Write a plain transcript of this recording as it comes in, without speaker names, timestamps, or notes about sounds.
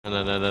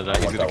No.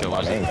 He's gonna kill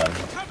me.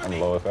 I'm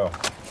low as hell.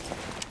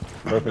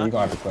 Perfect, you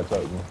gonna have to clutch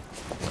up.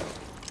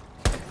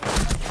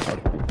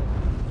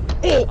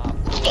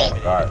 Oh my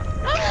god.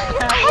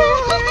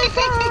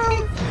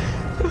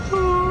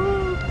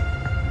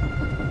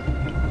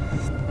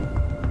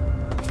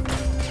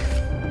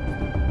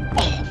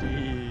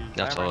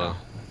 That's all.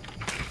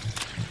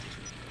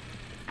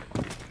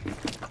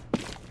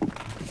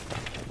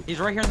 He's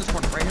right here in this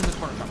corner, right here in this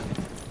corner.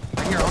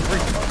 Right here, on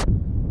three.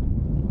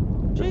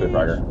 Just sit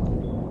right here.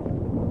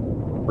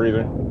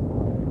 Breather.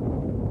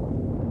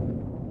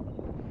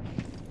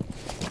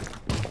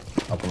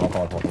 Come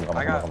on. I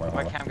got,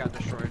 my cam got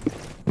destroyed.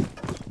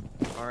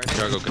 Alright,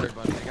 go get it.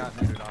 Buddy. They got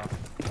muted off.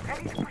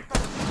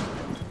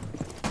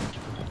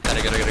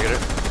 Get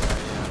it.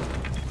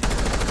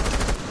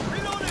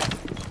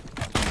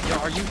 Yo,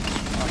 are you?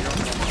 Oh, you're on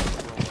the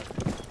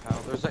pal.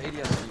 There's an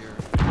ADS here.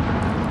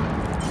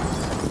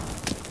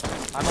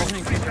 I'm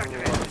opening picture of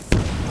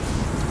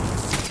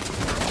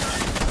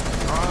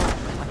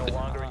no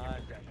longer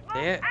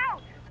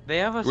they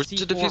have a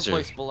C4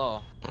 place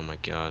below. Oh my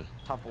god.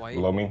 Top white.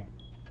 Below me.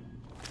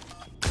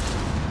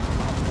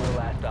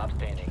 Last stop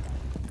standing.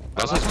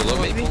 Bastion's below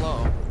me.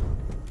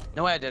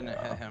 No way I didn't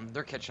hit him.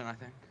 They're kitchen, I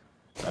think.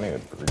 I need a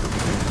 3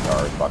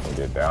 stars so I can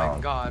get down. Oh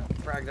my god,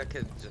 frag that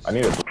kid just. I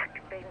need a.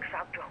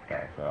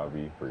 Okay, so I'll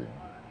be free.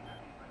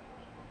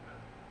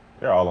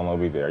 They're all on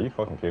OB there. Are you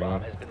fucking kidding me?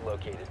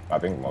 I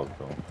think most of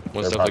them.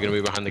 One's definitely gonna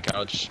be behind the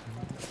couch.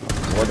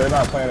 Well, they're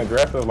not playing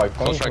aggressive like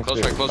close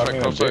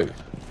right.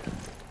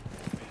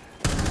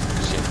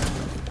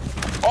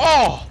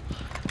 Oh!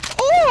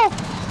 Oh!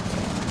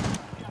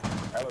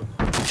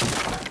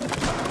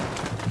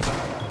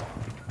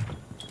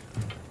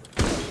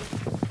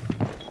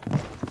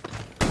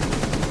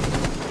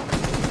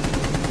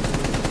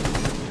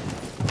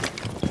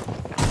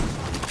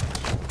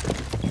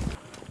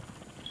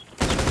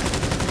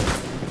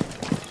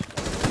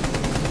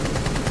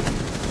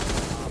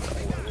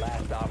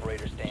 Last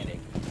operator standing.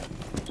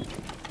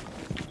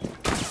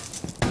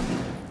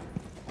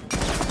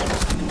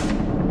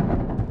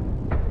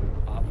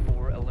 Op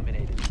 4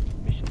 eliminated.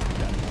 Mission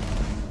successful.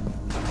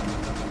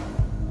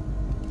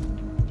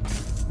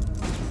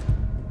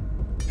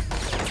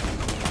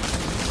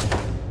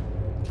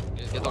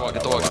 Get the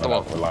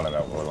wall. We're lining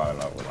up.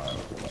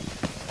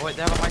 Oh wait,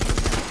 they have a micro.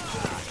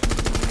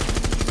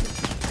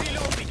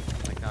 Oh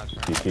my god,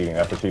 He's cheating.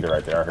 That's a cheater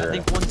right there. I heard. I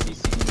think one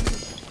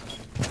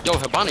CC. Yo,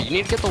 Habana, you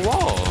need to get the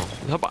wall.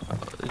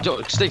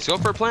 Yo, Sticks, go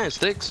for a plant,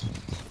 Sticks.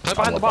 Plant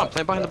behind the bomb.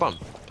 Plant behind the bomb.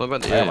 Plant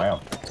behind the. I am.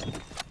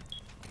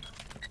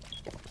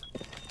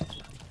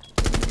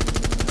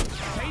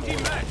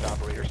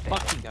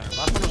 Fucking gunner.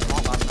 Last one was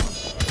small,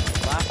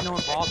 last no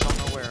involved, don't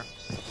know where.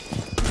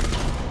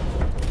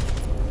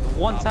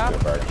 One tap?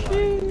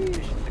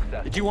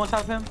 Did you one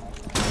tap him?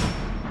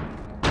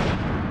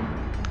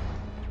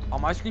 On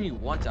my screen, you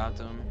one tapped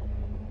him.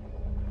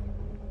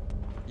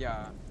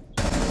 Yeah.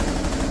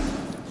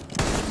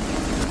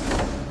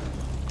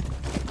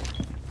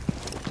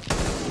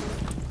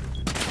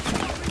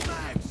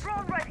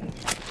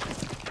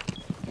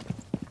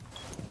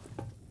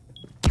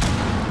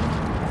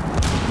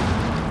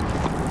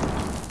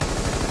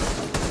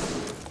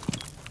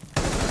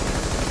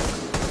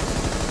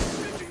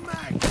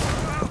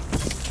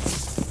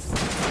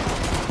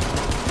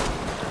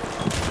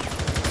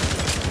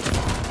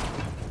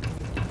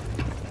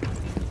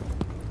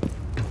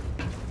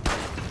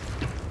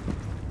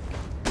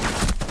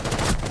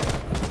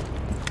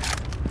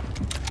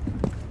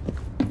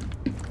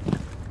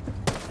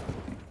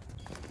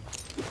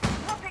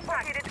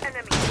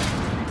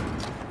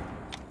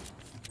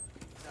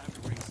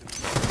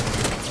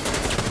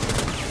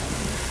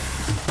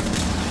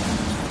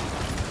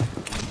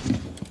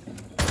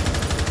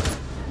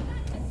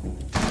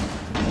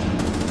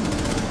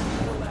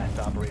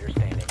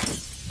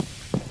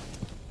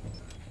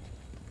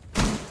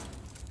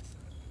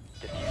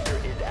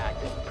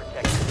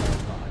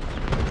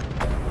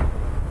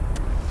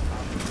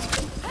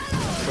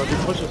 Bro, if he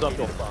pushes up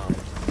your farm,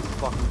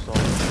 fucking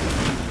solid.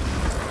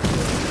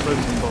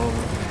 Frozen ball.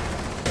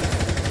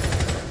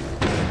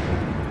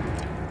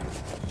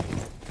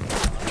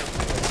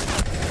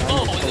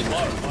 Oh, in the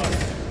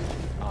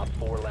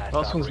bar.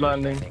 Last one's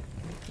landing.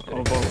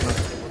 Oh, ball.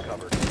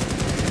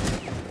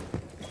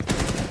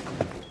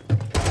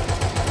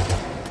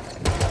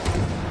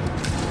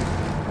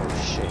 Oh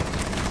shit.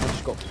 I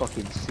just got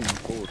fucking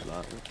C4'd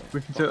like. We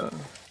can do it.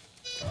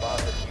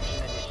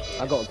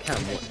 I got a cam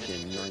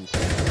watching 19.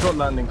 Got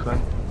landing,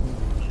 Clan.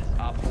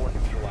 Op 4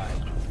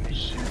 neutralized.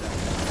 Mission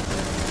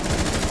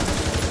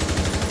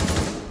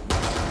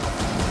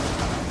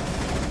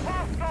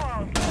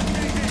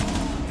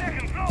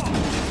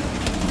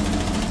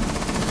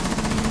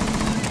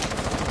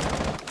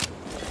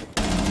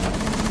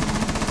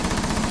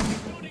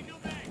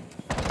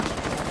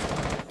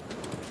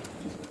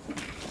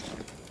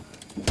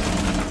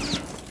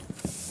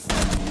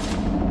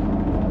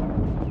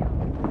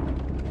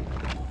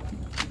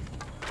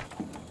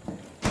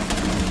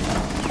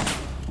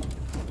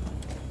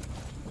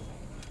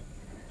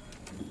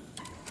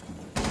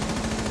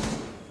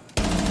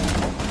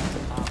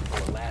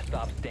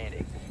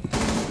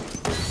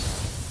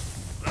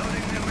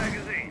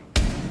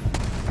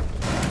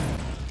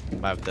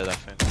Mav dead, I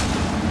think.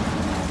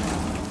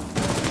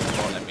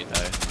 Don't let me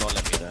die. Don't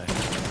let me die.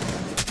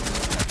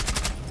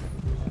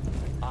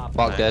 Op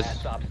Mark 4 dead. last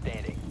stop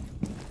standing.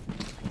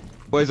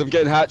 Boys, I'm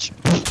getting hatch.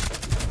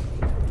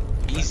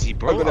 Easy, I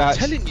bro. got the I'm hatch.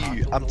 telling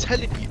you. I'm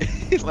telling you.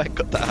 I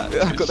got the hatch.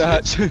 I got the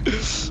hatch.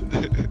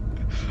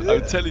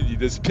 I'm telling you,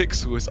 this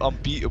pixel is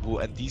unbeatable,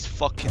 and these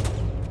fucking.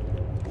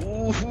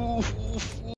 Oof, oof, oof.